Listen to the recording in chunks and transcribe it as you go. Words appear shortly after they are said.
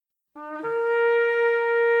For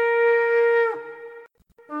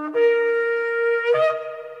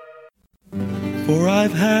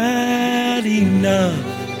I've had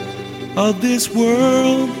enough of this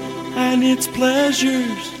world and its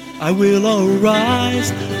pleasures. I will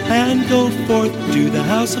arise and go forth to the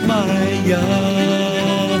house of my Yah.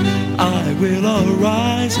 I will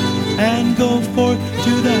arise and go forth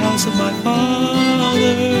to the house of my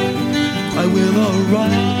Father. I will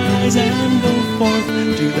arise and go forth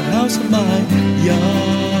to the house of my Yah.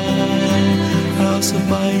 House of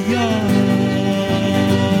my Yah.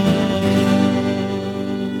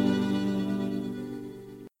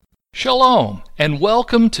 Shalom, and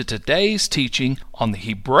welcome to today's teaching on the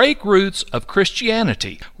Hebraic roots of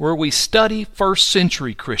Christianity, where we study first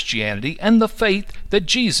century Christianity and the faith that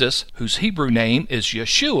Jesus, whose Hebrew name is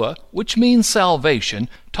Yeshua, which means salvation,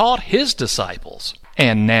 taught his disciples.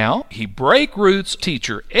 And now, Hebraic roots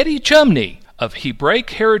teacher Eddie Chumney of Hebraic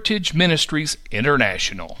Heritage Ministries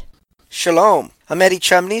International. Shalom. I'm Eddie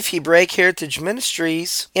Chumney of Hebraic Heritage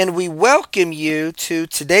Ministries, and we welcome you to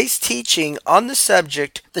today's teaching on the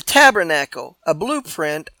subject, the Tabernacle, a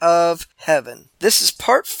blueprint of heaven. This is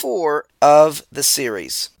part 4 of the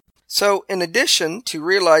series. So, in addition to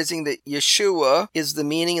realizing that Yeshua is the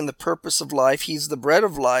meaning and the purpose of life, he's the bread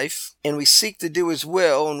of life, and we seek to do his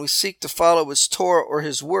will, and we seek to follow his Torah or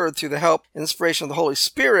his word through the help and inspiration of the Holy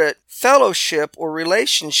Spirit, fellowship or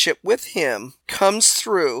relationship with him comes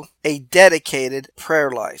through a dedicated prayer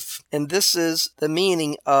life. And this is the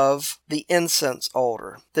meaning of the incense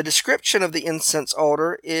altar. The description of the incense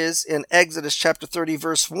altar is in Exodus chapter 30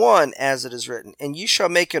 verse 1 as it is written, "And you shall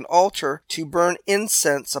make an altar to burn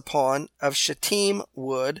incense upon, of shittim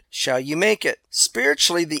wood shall you make it."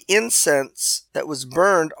 Spiritually, the incense that was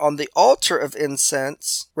burned on the altar of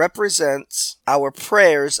incense represents our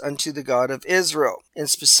prayers unto the God of Israel, and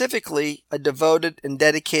specifically a devoted and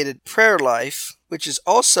dedicated prayer life, which is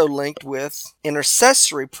also linked with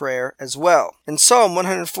intercessory prayer as well. In Psalm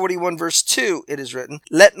 141 verse 2 it is written,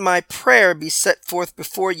 "Let my prayer be set forth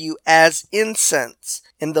before you as incense,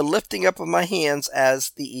 and the lifting up of my hands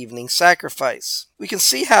as the evening sacrifice." We can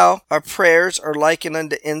see how our prayers are likened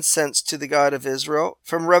unto incense to the God of Israel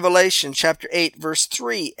from Revelation chapter 8 verse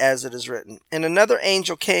 3 as it is written, "And another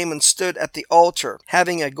angel came and stood at the altar,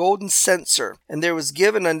 having a golden censer, and there was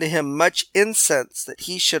given unto him much incense, that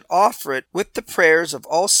he should offer it with the prayers of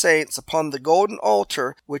all saints upon the golden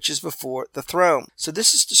altar which is before the throne." So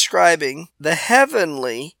this is describing the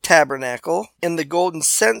heavenly tabernacle and the golden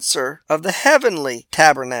censer of the heavenly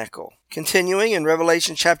tabernacle. Continuing in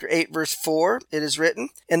Revelation chapter 8 verse 4, it is written,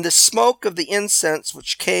 "And the smoke of the incense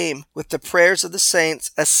which came with the prayers of the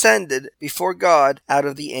saints ascended before God out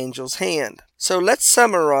of the angel's hand." So let's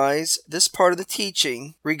summarize this part of the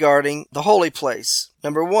teaching regarding the holy place.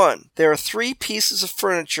 Number 1, there are 3 pieces of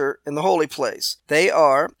furniture in the holy place. They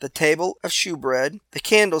are the table of shewbread, the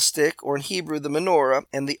candlestick, or in Hebrew the menorah,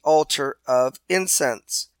 and the altar of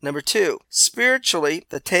incense. Number 2, spiritually,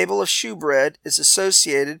 the table of shewbread is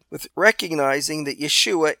associated with recognizing that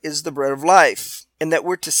Yeshua is the bread of life, and that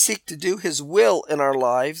we're to seek to do his will in our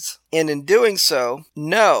lives, and in doing so,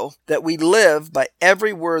 know that we live by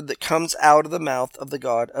every word that comes out of the mouth of the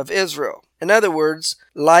God of Israel. In other words,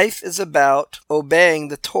 life is about obeying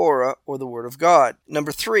the Torah or the Word of God.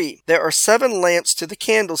 Number 3, there are 7 lamps to the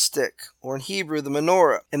candlestick, or in Hebrew the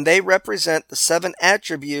menorah, and they represent the 7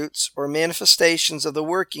 attributes or manifestations of the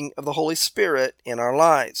working of the Holy Spirit in our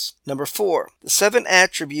lives. Number 4, the 7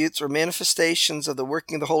 attributes or manifestations of the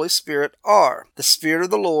working of the Holy Spirit are the Spirit of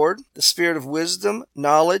the Lord, the Spirit of wisdom,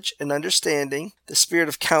 knowledge, and understanding, the Spirit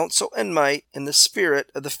of counsel and might, and the Spirit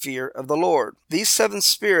of the fear of the Lord. These 7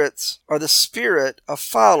 spirits are the spirit of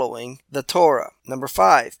following the Torah. Number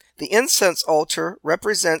 5, the incense altar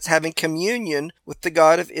represents having communion with the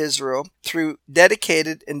God of Israel through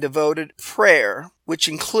dedicated and devoted prayer, which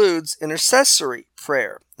includes intercessory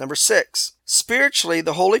prayer. Number 6, spiritually,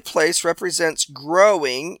 the holy place represents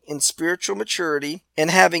growing in spiritual maturity and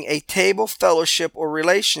having a table fellowship or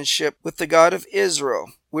relationship with the God of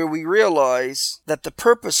Israel, where we realize that the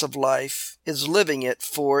purpose of life is living it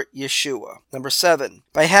for Yeshua. Number 7,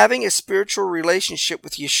 by having a spiritual relationship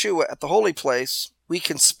with Yeshua at the holy place, we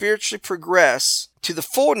can spiritually progress to the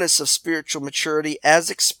fullness of spiritual maturity as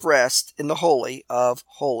expressed in the Holy of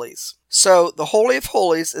Holies. So the Holy of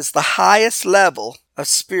Holies is the highest level of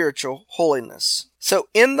spiritual holiness. So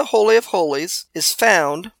in the Holy of Holies is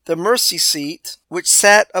found the mercy seat, which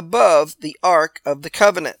sat above the Ark of the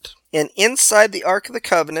Covenant. And inside the Ark of the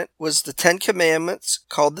Covenant was the 10 Commandments,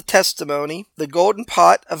 called the Testimony, the golden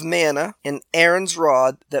pot of manna, and Aaron's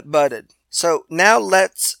rod that budded. So now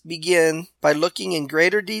let's begin by looking in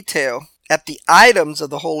greater detail at the items of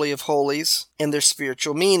the Holy of Holies and their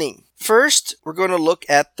spiritual meaning. First, we're going to look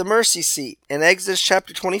at the mercy seat. In Exodus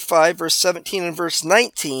chapter 25, verse 17 and verse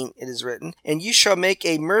 19, it is written, "And you shall make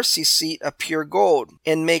a mercy seat of pure gold,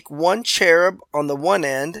 and make one cherub on the one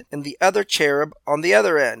end, and the other cherub on the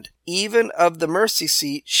other end. Even of the mercy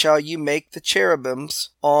seat shall you make the cherubims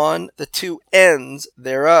on the two ends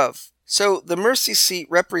thereof." So the mercy seat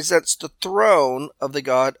represents the throne of the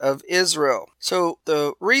God of Israel. So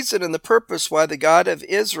the reason and the purpose why the God of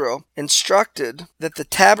Israel instructed that the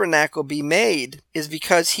tabernacle be made is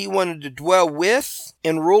because he wanted to dwell with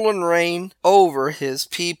and rule and reign over his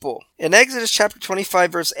people. In Exodus chapter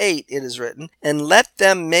 25 verse 8 it is written, "And let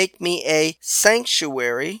them make me a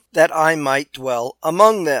sanctuary that I might dwell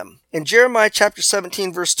among them." In Jeremiah chapter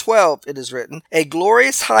 17 verse 12 it is written, "A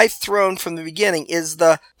glorious high throne from the beginning is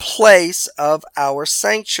the place of our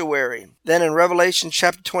sanctuary." Then in Revelation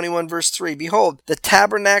chapter 21 verse 3, "Behold, the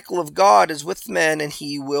tabernacle of God is with men, and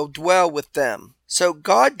he will dwell with them." So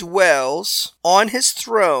God dwells on his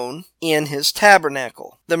throne in his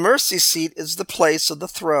tabernacle. The mercy seat is the place of the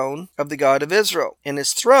throne of the God of Israel, and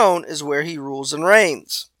his throne is where he rules and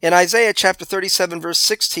reigns. In Isaiah chapter 37 verse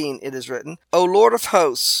 16 it is written, "O Lord of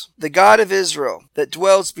hosts, the God of Israel, that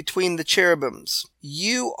dwells between the cherubims,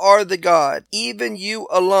 you are the God, even you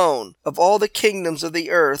alone, of all the kingdoms of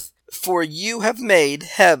the earth, for you have made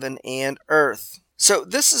heaven and earth." So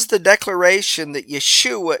this is the declaration that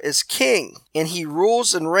Yeshua is king, and he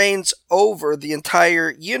rules and reigns over the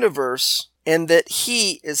entire universe, and that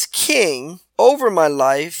he is king over my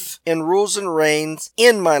life and rules and reigns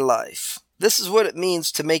in my life. This is what it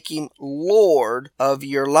means to make him Lord of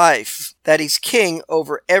your life, that he's king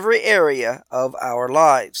over every area of our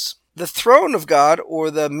lives. The throne of God, or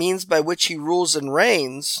the means by which he rules and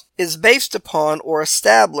reigns, is based upon or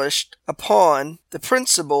established upon the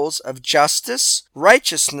principles of justice,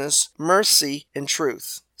 righteousness, mercy, and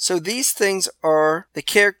truth. So these things are the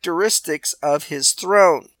characteristics of his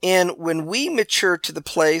throne. And when we mature to the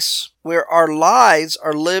place where our lives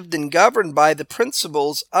are lived and governed by the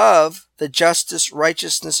principles of the justice,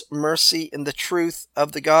 righteousness, mercy, and the truth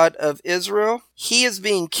of the God of Israel, he is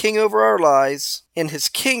being king over our lives, and his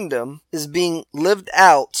kingdom is being lived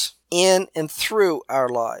out in and through our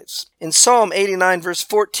lives. In Psalm 89 verse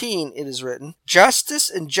 14 it is written, "Justice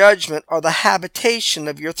and judgment are the habitation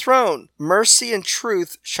of your throne. Mercy and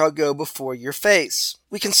truth shall go before your face."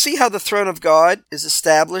 We can see how the throne of God is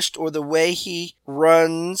established, or the way he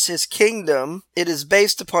runs his kingdom. It is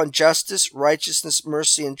based upon justice, righteousness,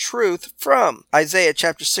 mercy, and truth from Isaiah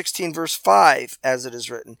chapter 16 verse 5, as it is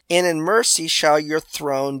written, "And in mercy shall your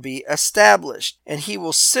throne be established, and he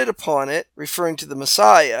will sit upon it," referring to the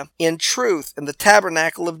Messiah, "in truth in the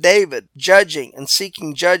tabernacle of David, judging and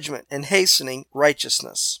seeking judgment and hastening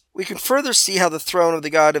righteousness." We can further see how the throne of the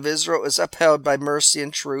God of Israel is upheld by mercy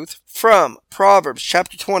and truth from Proverbs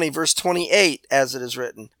chapter 20 verse 28, as it is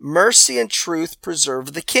written, "Mercy and truth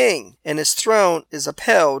preserve the king, and his throne is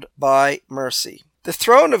upheld by mercy." The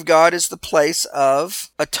throne of God is the place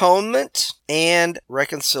of atonement and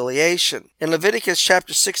reconciliation. In Leviticus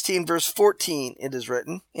chapter 16 verse 14 it is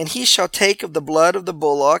written, "And he shall take of the blood of the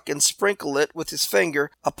bullock and sprinkle it with his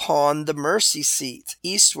finger upon the mercy seat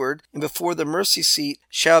eastward, and before the mercy seat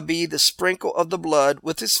shall be the sprinkle of the blood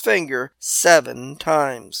with his finger 7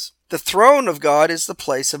 times. The throne of God is the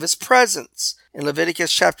place of his presence. In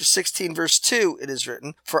Leviticus chapter 16 verse 2 it is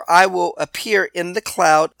written, "For I will appear in the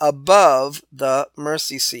cloud above the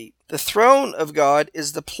mercy seat." The throne of God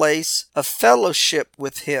is the place of fellowship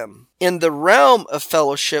with him, in the realm of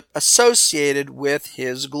fellowship associated with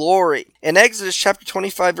his glory. In Exodus chapter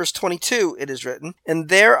 25 verse 22 it is written, "And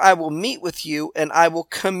there I will meet with you, and I will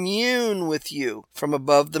commune with you from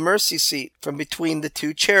above the mercy seat, from between the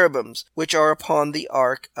two cherubims, which are upon the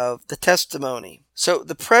ark of the testimony." So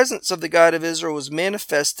the presence of the God of Israel was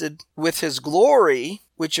manifested with his glory,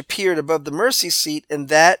 which appeared above the mercy seat, and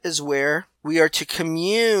that is where we are to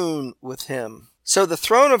commune with him. So the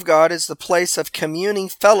throne of God is the place of communing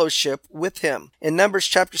fellowship with him. In Numbers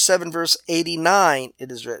chapter 7 verse 89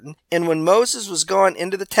 it is written, "And when Moses was gone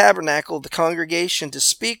into the tabernacle of the congregation to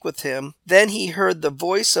speak with him, then he heard the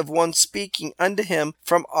voice of one speaking unto him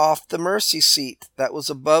from off the mercy seat that was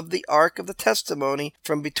above the ark of the testimony,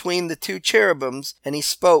 from between the two cherubims, and he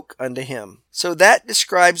spoke unto him." So that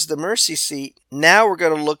describes the mercy seat. Now we're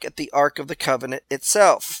going to look at the ark of the covenant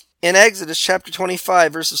itself. In Exodus chapter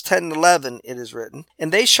 25 verses 10 and 11 it is written,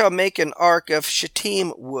 "And they shall make an ark of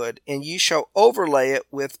shittim wood, and you shall overlay it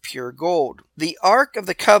with pure gold." The ark of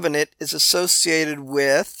the covenant is associated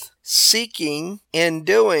with seeking and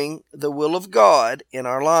doing the will of God in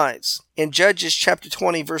our lives. In Judges chapter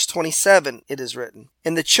 20, verse 27, it is written,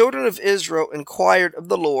 "And the children of Israel inquired of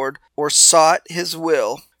the Lord, or sought his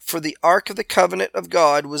will, for the ark of the covenant of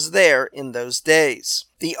God was there in those days."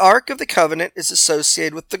 The Ark of the Covenant is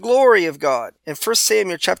associated with the glory of God. In 1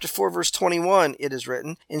 Samuel chapter 4, verse 21, it is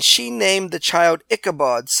written, "And she named the child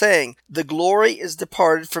Ichabod, saying, The glory is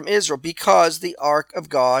departed from Israel, because the Ark of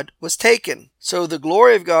God was taken." So the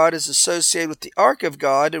glory of God is associated with the Ark of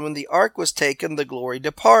God, and when the Ark was taken, the glory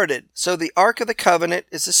departed. So the Ark of the Covenant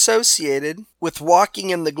is associated with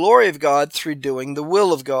walking in the glory of God through doing the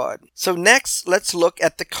will of God. So next, let's look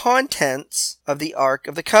at the contents of the Ark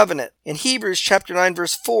of the Covenant. In Hebrews chapter 9,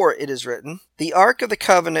 verse 4, it is written, "The ark of the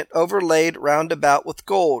covenant overlaid round about with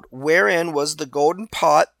gold, wherein was the golden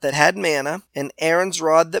pot that had manna, and Aaron's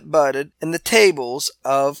rod that budded, and the tables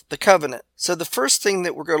of the covenant." So the first thing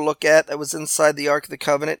that we're going to look at that was inside the Ark of the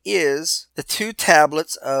Covenant is the 2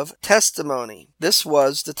 tablets of testimony. This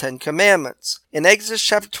was the 10 Commandments. In Exodus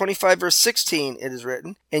chapter 25, verse 16, it is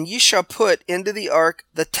written, "And ye shall put into the ark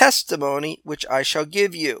the testimony which I shall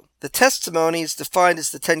give you." The testimony is defined as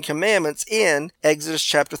the 10 Commandments in Exodus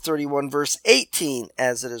chapter 31, verse 18,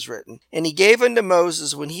 as it is written, "And he gave unto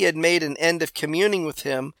Moses, when he had made an end of communing with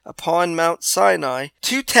him upon Mount Sinai,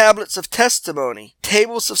 2 tablets of testimony,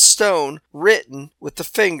 tables of stone, written with the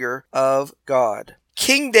finger of God."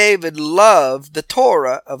 King David loved the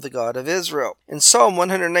Torah of the God of Israel. In Psalm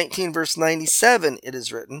 119, verse 97, it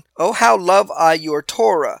is written, "O how love I your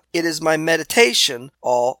Torah! It is my meditation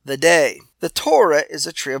all the day." The Torah is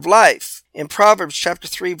a tree of life. In Proverbs chapter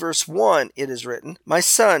 3, verse 1, it is written, "My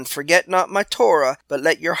son, forget not my Torah, but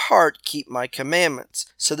let your heart keep my commandments."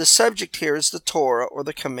 So the subject here is the Torah, or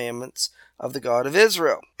the commandments of the God of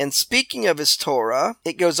Israel. And speaking of his Torah,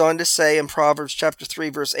 it goes on to say in Proverbs chapter 3,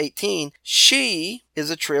 verse 18, "She is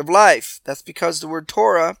a tree of life." That's because the word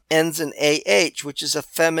Torah ends in AH, which is a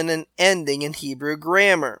feminine ending in Hebrew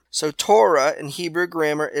grammar. So Torah in Hebrew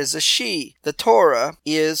grammar is a she. The Torah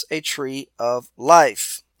is a tree of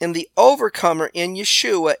life. And the overcomer in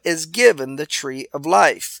Yeshua is given the tree of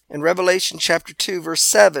life. In Revelation chapter 2, verse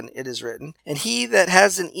 7, it is written, "And he that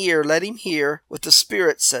has an ear, let him hear what the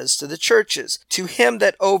Spirit says to the churches. To him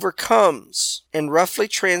that overcomes," and roughly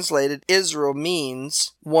translated, Israel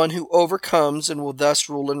means one who overcomes and will thus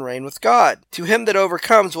rule and reign with God. "To him that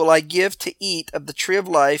overcomes will I give to eat of the tree of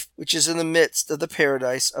life, which is in the midst of the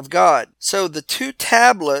paradise of God." So the 2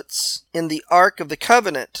 tablets in the Ark of the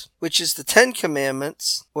Covenant, which is the 10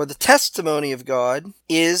 Commandments, or the testimony of God,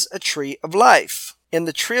 is a tree of life. And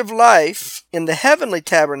the tree of life in the heavenly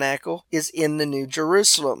tabernacle is in the New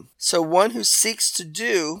Jerusalem. So one who seeks to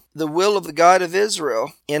do the will of the God of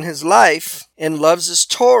Israel in his life and loves his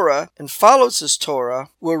Torah and follows his Torah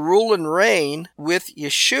will rule and reign with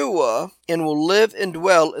Yeshua and will live and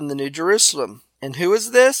dwell in the New Jerusalem. And who is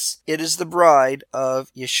this? It is the bride of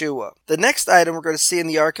Yeshua. The next item we're going to see in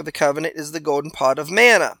the Ark of the Covenant is the golden pot of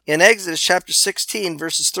manna. In Exodus chapter 16,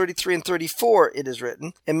 verses 33 and 34, it is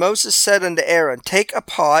written, "And Moses said unto Aaron, Take a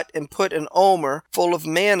pot, and put an omer full of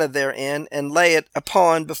manna therein, and lay it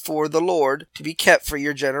upon before the Lord, to be kept for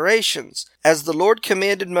your generations. As the Lord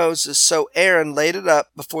commanded Moses, so Aaron laid it up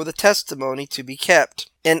before the testimony to be kept."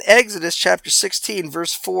 In Exodus chapter 16,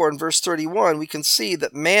 verse 4 and verse 31, we can see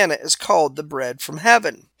that manna is called the bread from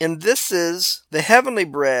heaven. And this is the heavenly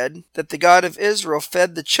bread that the God of Israel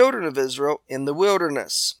fed the children of Israel in the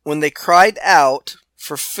wilderness when they cried out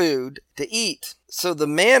for food to eat. So the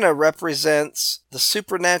manna represents the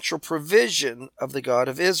supernatural provision of the God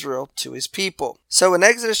of Israel to his people. So in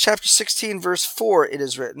Exodus chapter 16, verse 4, it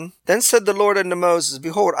is written, "Then said the Lord unto Moses,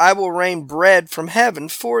 Behold, I will rain bread from heaven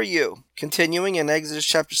for you." Continuing in Exodus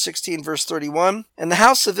chapter 16, verse 31, "And the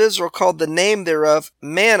house of Israel called the name thereof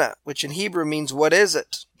manna," which in Hebrew means "what is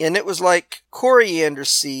it?" "And it was like coriander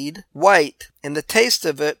seed, white, and the taste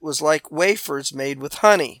of it was like wafers made with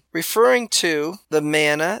honey." Referring to the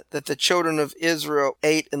manna that the children of Israel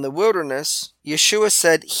ate in the wilderness, Yeshua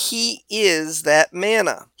said he is that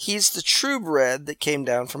manna. He's the true bread that came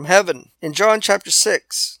down from heaven. In John chapter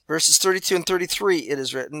 6, verses 32 and 33, it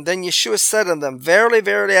is written, "Then Yeshua said unto them, Verily,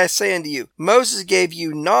 verily, I say unto you, Moses gave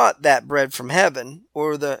you not that bread from heaven,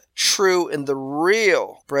 or the true and the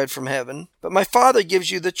real bread from heaven, but my Father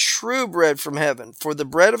gives you the true bread from heaven. For the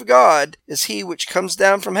bread of God is he which comes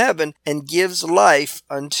down from heaven and gives life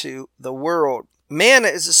unto the world." Manna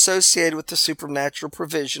is associated with the supernatural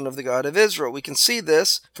provision of the God of Israel. We can see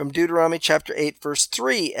this from Deuteronomy chapter 8, verse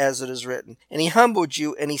 3, as it is written, "And he humbled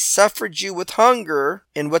you, and he suffered you with hunger."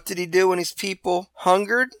 And what did he do when his people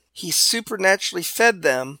hungered? he supernaturally fed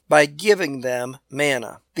them by giving them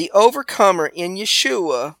manna. The overcomer in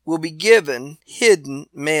Yeshua will be given hidden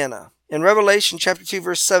manna. In Revelation chapter 2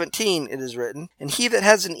 verse 17 it is written, "And he that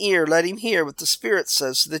has an ear, let him hear what the Spirit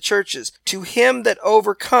says to the churches. To him that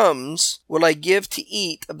overcomes will I give to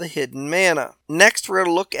eat of the hidden manna." Next we're going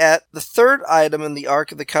to look at the third item in the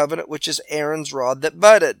Ark of the Covenant, which is Aaron's rod that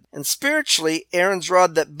budded. And spiritually, Aaron's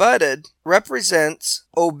rod that budded represents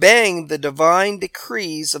obeying the divine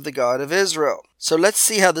decrees of the God of Israel. So let's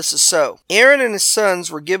see how this is so. Aaron and his sons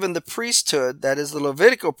were given the priesthood, that is the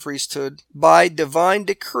Levitical priesthood, by divine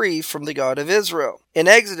decree from the God of Israel. In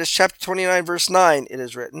Exodus chapter 29 verse 9 it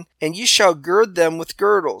is written, "And ye shall gird them with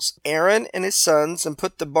girdles, Aaron and his sons, and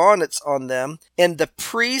put the bonnets on them, and the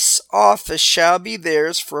priest's office shall be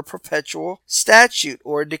theirs for a perpetual statute,"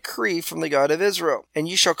 or a decree from the God of Israel. "And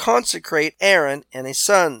ye shall consecrate Aaron and his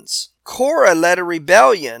sons." Korah led a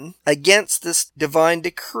rebellion against this divine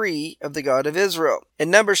decree of the God of Israel. In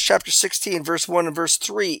Numbers chapter 16, verse 1 and verse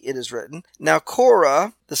 3, it is written, "Now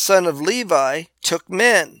Korah, the son of Levi, took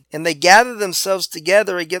men, and they gathered themselves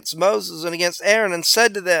together against Moses and against Aaron, and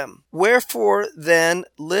said to them, Wherefore then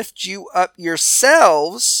lift you up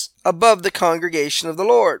yourselves above the congregation of the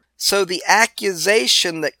Lord?" So the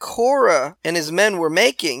accusation that Korah and his men were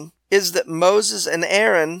making is that Moses and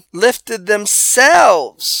Aaron lifted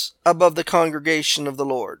themselves above the congregation of the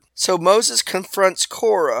Lord. So Moses confronts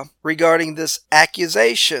Korah regarding this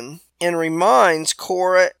accusation and reminds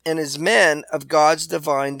Korah and his men of God's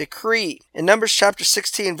divine decree. In Numbers chapter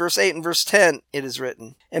 16, verse 8 and verse 10, it is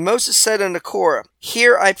written, "And Moses said unto Korah,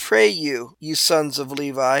 Hear I pray you, you sons of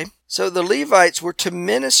Levi." So the Levites were to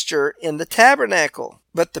minister in the tabernacle,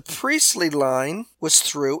 but the priestly line was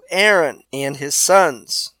through Aaron and his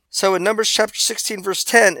sons. So in Numbers chapter 16 verse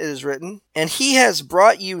 10 it is written, "And he has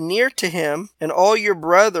brought you near to him, and all your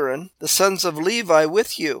brethren, the sons of Levi,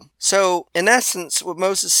 with you." So in essence what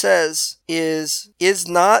Moses says is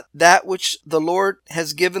not that which the Lord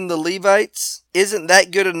has given the Levites, isn't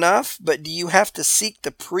that good enough? But do you have to seek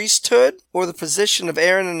the priesthood or the position of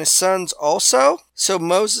Aaron and his sons also? So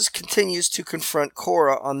Moses continues to confront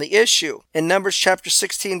Korah on the issue. In Numbers chapter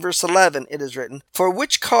 16 verse 11 it is written, "For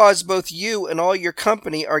which cause both you and all your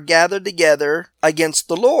company are gathered together against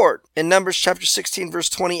the Lord." In Numbers chapter 16 verse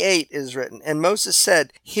 28 it is written, "And Moses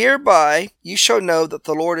said, Hereby you shall know that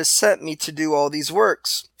the Lord has sent me to do all these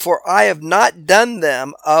works. For I have not done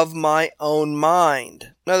them of my own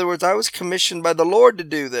mind." In other words, I was commissioned by the Lord to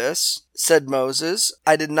do this, said Moses.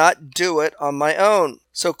 I did not do it on my own.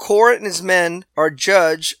 So Korah and his men are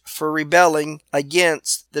judged for rebelling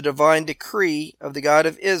against the divine decree of the God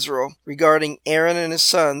of Israel regarding Aaron and his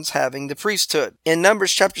sons having the priesthood. In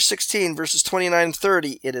Numbers chapter 16 verses 29 and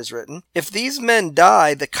 30 it is written, "If these men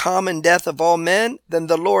die the common death of all men, then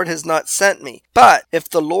the Lord has not sent me. But if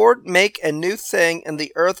the Lord make a new thing, and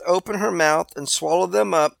the earth open her mouth and swallow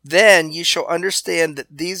them up, then ye shall understand that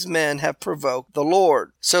these men have provoked the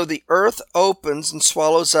Lord." So the earth opens and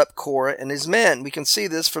swallows up Korah and his men. We can see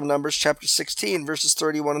this from Numbers chapter 16 verses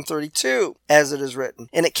 31 and 32, as it is written,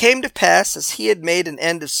 "And it came to pass, as he had made an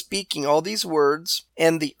end of speaking all these words,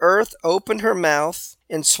 and the earth opened her mouth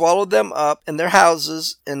and swallowed them up, and their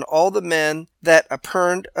houses, and all the men that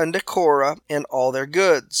appurned unto Korah, and all their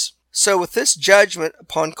goods." So with this judgment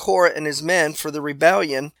upon Korah and his men for the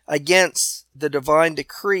rebellion against the divine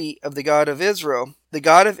decree of the God of Israel, the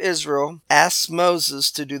God of Israel asks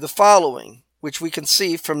Moses to do the following, which we can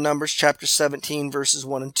see from Numbers chapter 17 verses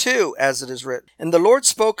 1 and 2, as it is written. "And the Lord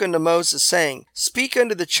spoke unto Moses, saying, Speak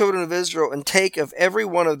unto the children of Israel, and take of every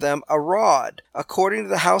one of them a rod, according to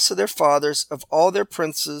the house of their fathers, of all their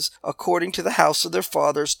princes, according to the house of their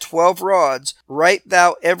fathers, 12 rods. Write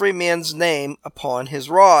thou every man's name upon his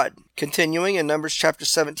rod." Continuing in Numbers chapter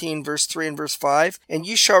 17, verse 3 and verse 5, "And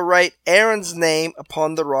you shall write Aaron's name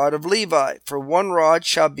upon the rod of Levi, for one rod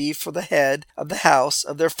shall be for the head of the house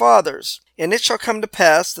of their fathers. And it shall come to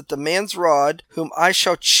pass that the man's rod, whom I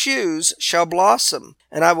shall choose, shall blossom,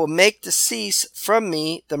 and I will make to cease from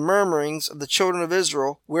me the murmurings of the children of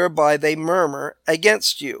Israel, whereby they murmur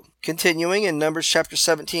against you." Continuing in Numbers chapter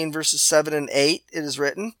 17, verses 7 and 8, it is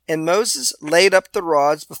written, "And Moses laid up the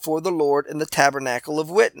rods before the Lord in the tabernacle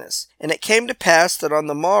of witness. And it came to pass that on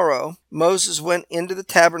the morrow Moses went into the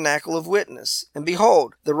tabernacle of witness, and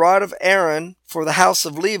behold, the rod of Aaron For the house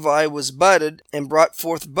of Levi was budded and brought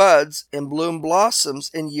forth buds and bloomed blossoms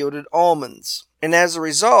and yielded almonds. And as a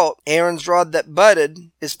result, Aaron's rod that budded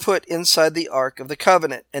is put inside the Ark of the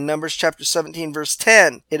Covenant. In Numbers chapter 17, verse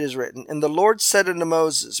 10, it is written, And the Lord said unto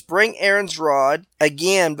Moses, Bring Aaron's rod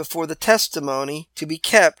again before the testimony to be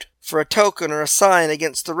kept for a token or a sign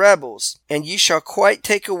against the rebels, and ye shall quite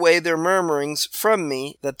take away their murmurings from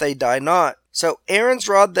me, that they die not. So Aaron's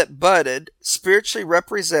rod that budded spiritually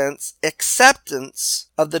represents acceptance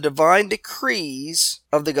of the divine decrees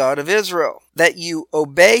of the God of Israel, that you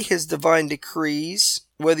obey his divine decrees,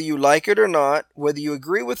 whether you like it or not, whether you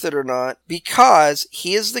agree with it or not, because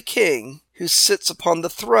he is the king who sits upon the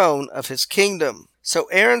throne of his kingdom. So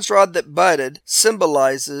Aaron's rod that budded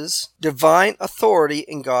symbolizes divine authority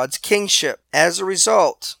in God's kingship. As a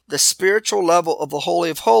result, the spiritual level of the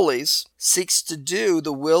Holy of Holies seeks to do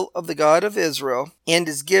the will of the God of Israel and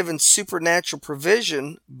is given supernatural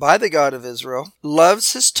provision by the God of Israel,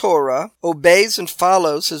 loves his Torah, obeys and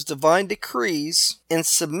follows his divine decrees, and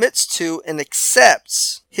submits to and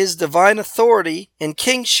accepts his divine authority and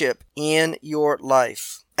kingship in your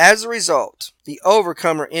life. As a result, the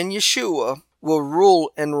overcomer in Yeshua will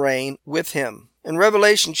rule and reign with him. In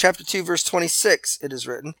Revelation chapter 2 verse 26 it is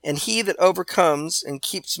written, And he that overcomes and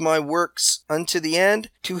keeps my works unto the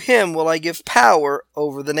end, to him will I give power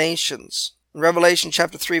over the nations. In Revelation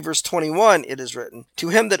chapter 3 verse 21 it is written, To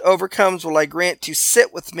him that overcomes will I grant to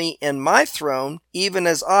sit with me in my throne, even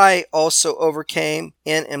as I also overcame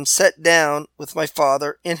and am set down with my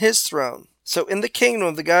Father in his throne. So in the kingdom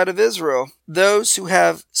of the God of Israel, those who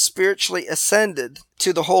have spiritually ascended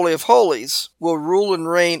to the Holy of Holies will rule and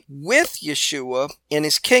reign with Yeshua in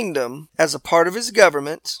his kingdom as a part of his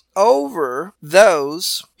government over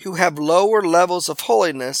those who have lower levels of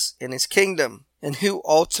holiness in his kingdom. And who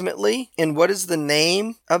ultimately, and what is the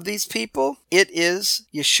name of these people? It is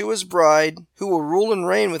Yeshua's bride, who will rule and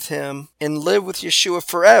reign with him and live with Yeshua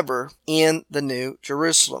forever in the New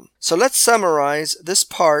Jerusalem. So let's summarize this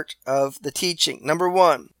part of the teaching. Number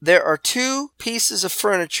 1, there are 2 pieces of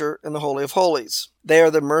furniture in the Holy of Holies. They are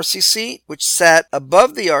the mercy seat, which sat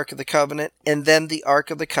above the Ark of the Covenant, and then the Ark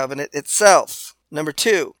of the Covenant itself. Number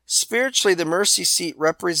 2, spiritually the mercy seat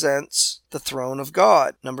represents the throne of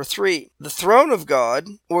God. Number 3, the throne of God,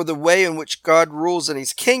 or the way in which God rules in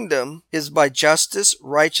his kingdom, is by justice,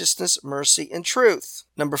 righteousness, mercy, and truth.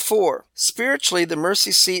 Number 4, spiritually the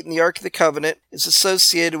mercy seat in the Ark of the Covenant is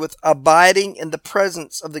associated with abiding in the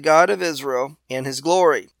presence of the God of Israel and his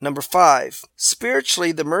glory. Number 5,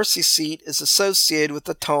 spiritually the mercy seat is associated with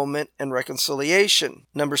atonement and reconciliation.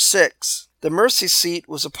 Number 6, the mercy seat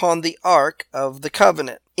was upon the Ark of the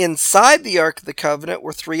Covenant. Inside the Ark of the Covenant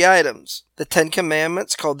were 3 items: the 10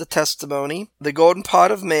 Commandments, called the testimony, the golden pot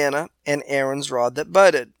of manna, and Aaron's rod that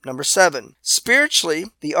budded. Number 7, spiritually,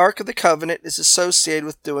 the Ark of the Covenant is associated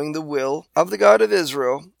with doing the will of the God of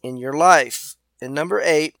Israel in your life. And number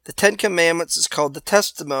 8, the 10 Commandments is called the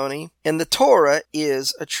testimony, and the Torah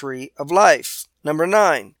is a tree of life. Number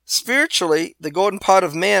 9, spiritually, the golden pot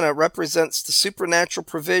of manna represents the supernatural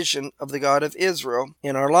provision of the God of Israel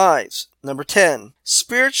in our lives. Number 10,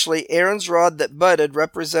 spiritually, Aaron's rod that budded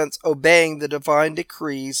represents obeying the divine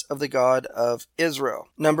decrees of the God of Israel.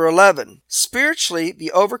 Number 11, spiritually,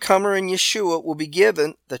 the overcomer in Yeshua will be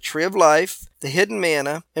given the tree of life, the hidden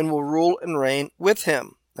manna, and will rule and reign with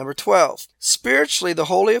him. Number 12, spiritually, the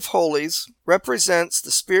Holy of Holies represents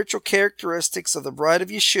the spiritual characteristics of the bride of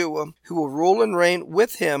Yeshua, who will rule and reign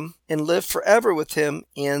with him and live forever with him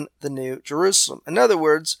in the New Jerusalem. In other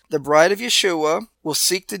words, the bride of Yeshua will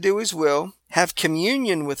seek to do his will, have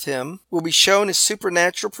communion with him, will be shown his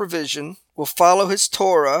supernatural provision, will follow his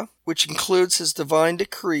Torah, which includes his divine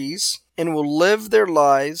decrees, and will live their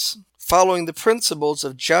lives following the principles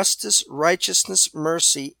of justice, righteousness,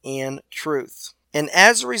 mercy, and truth. And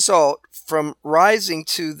as a result, from rising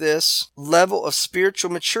to this level of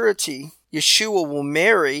spiritual maturity, Yeshua will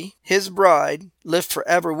marry his bride, live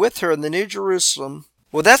forever with her in the New Jerusalem.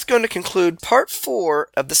 Well, that's going to conclude part 4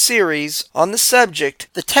 of the series on the subject,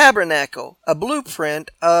 the Tabernacle, a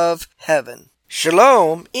blueprint of heaven.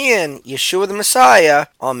 Shalom in Yeshua the Messiah.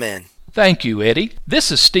 Amen. Thank you, Eddie.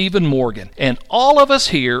 This is Stephen Morgan, and all of us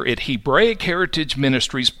here at Hebraic Heritage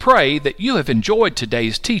Ministries pray that you have enjoyed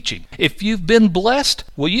today's teaching. If you've been blessed,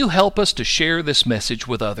 will you help us to share this message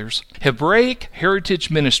with others? Hebraic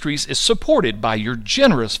Heritage Ministries is supported by your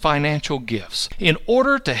generous financial gifts. In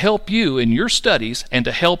order to help you in your studies and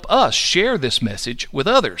to help us share this message with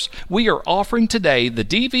others, we are offering today the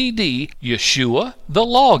DVD Yeshua the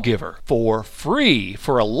Lawgiver for free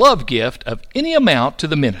for a love gift of any amount to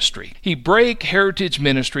the ministry. Hebraic Heritage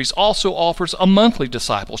Ministries also offers a monthly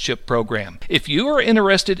discipleship program. If you are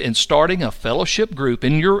interested in starting a fellowship group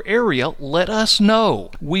in your area, let us know.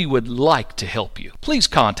 We would like to help you. Please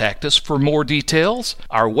contact us for more details.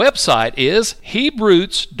 Our website is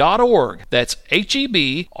hebroots.org. That's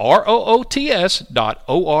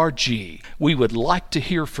HEBROOTS.org. We would like to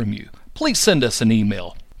hear from you. Please send us an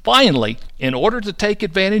email. Finally, in order to take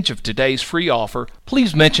advantage of today's free offer,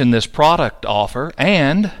 please mention this product offer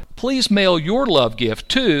and please mail your love gift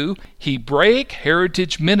to Hebraic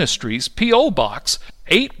Heritage Ministries, P.O. Box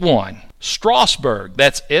 81, Strasburg,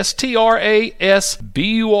 that's Strasburg,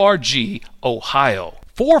 Ohio,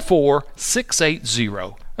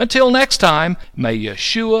 44680. Until next time, may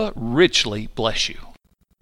Yeshua richly bless you.